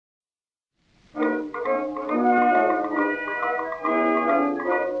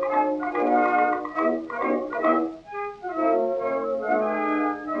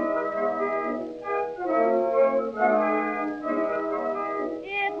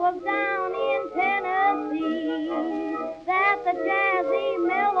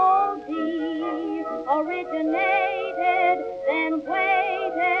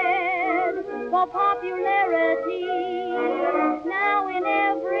for popularity. Now in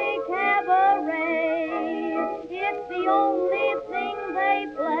every cabaret, it's the only thing they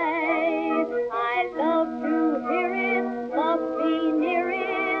play. I love to hear it, must be near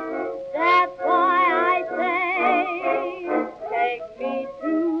it. That's why I say, take me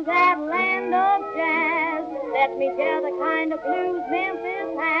to that land of jazz. Let me hear the kind of blues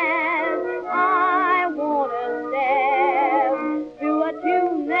Memphis has. I want to step to a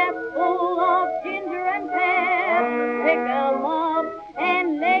tune that's full of ginger and pep. Pick 'em up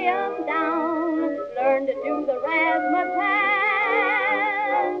and lay 'em down. Learn to do the razzmatazz.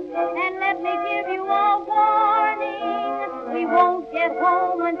 And let me give you a warning, we won't get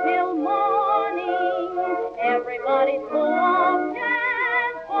home until morning. Everybody's full of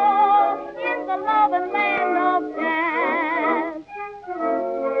jazz, for in the loving land of jazz.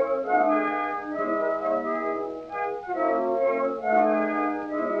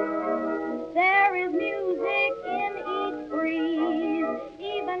 There is music in each breeze,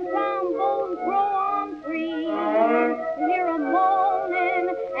 even trombones grow on trees. You hear 'em moaning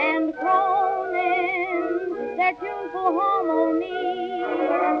and groaning, their tuneful harmony.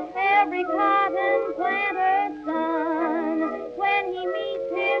 Every cotton planter's son, when he meets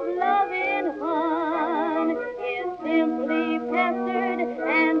his loving hun, is simply pestered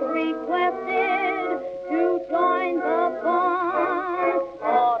and requested to join the fun.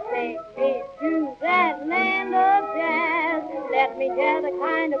 Oh, take me to that land of jazz. Let me hear the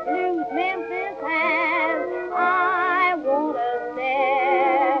kind of blues Memphis has. I want to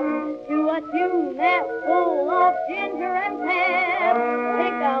step to a tune that's full of ginger and pep.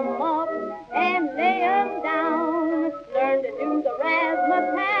 Pick 'em up and lay 'em down. Learn to do the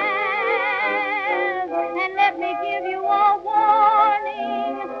razzmatazz. And let me give you a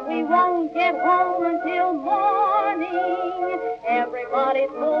warning, we won't get home until morning. Everybody's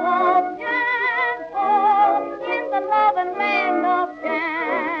full of jazz, oh, in the loving land of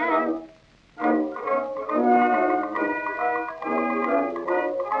jazz.